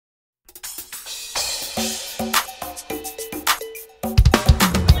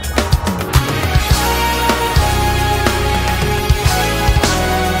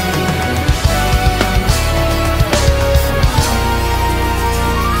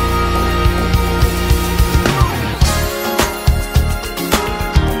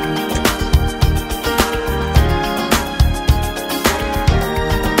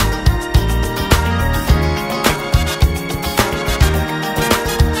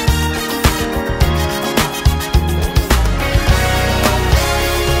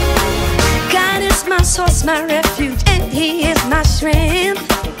is my refuge and He is my strength.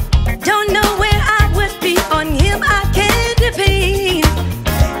 Don't know where I would be, on Him I can depend.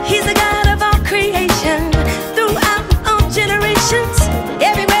 He's the God of all creation, throughout all generations.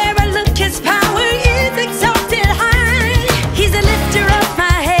 Everywhere I look, His power is exalted high. He's the lifter of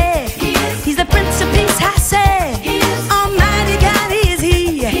my head. He's the Prince of Peace, I say. Almighty God is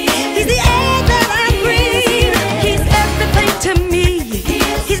He. He's the air that I breathe. He's everything to me.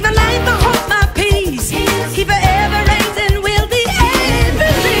 He's my life, my hope, my peace. He forever reigns and will be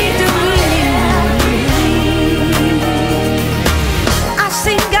everything to me. I've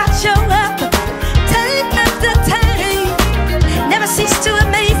seen God show up time after time. Never cease to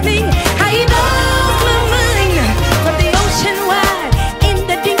amaze me how He knows my mind. From the ocean wide, in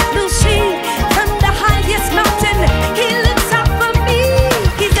the deep blue sea, from the highest mountain, He looks out for me.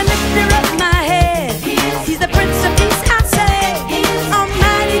 He's the lifter of my head. He's the Prince of Peace, I say.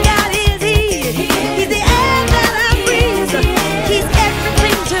 Almighty God is He. He's the air that I breathe. He's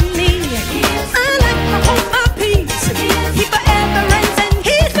everything to me. I like my hope, my peace. He forever reigns and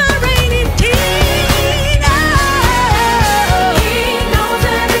He's my reigning King. Oh, He knows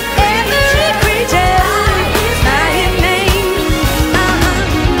every creature by His name.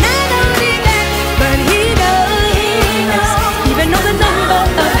 Not only that, but He knows even know the number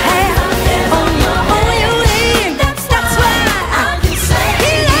of hairs on your head. That's why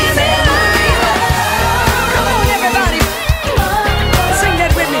He loves me. Come on, everybody, sing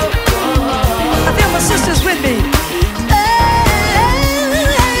that with me. I feel my sisters with me.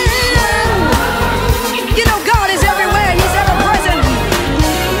 You know God is everywhere. He's ever present.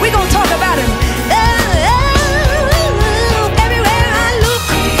 We gonna talk about Him. Everywhere I look,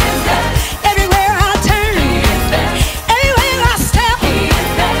 everywhere I turn, everywhere I step,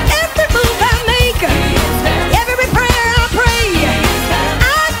 every move I make, every prayer I pray,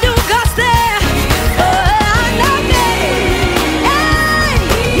 I know God's there. Oh, I know that.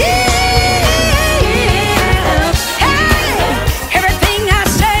 Hey, everything I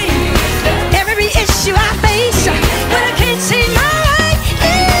say, every issue I face, when I can't see my way,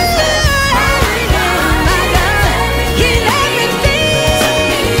 my God, He's everything.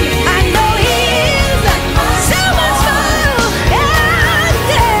 I know He is so much more.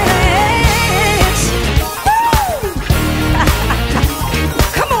 Yes. Woo.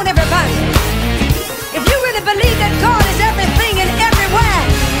 Come on, everybody. If you really believe that God is everything and everywhere,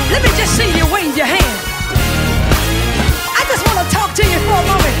 let me just see you wave your hand. I just want to talk to you for a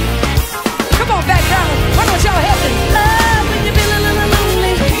moment. Come on, background. Why don't y'all help me? When you feel a little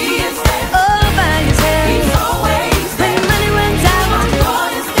lonely, all by yourself. When money runs out,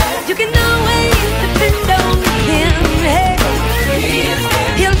 you can always depend on Him. Hey,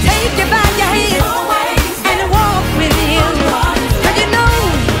 He'll take you by your hand and walk with you. But you know,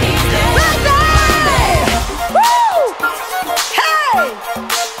 right there. Woo! Hey!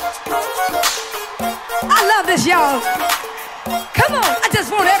 I love this, y'all. Come on, I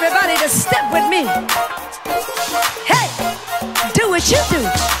just want everybody to step with me. Hey, do what you do.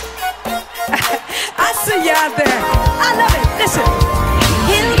 I see you out there. I love it. Listen.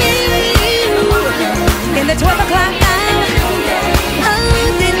 He'll be in the 12 o'clock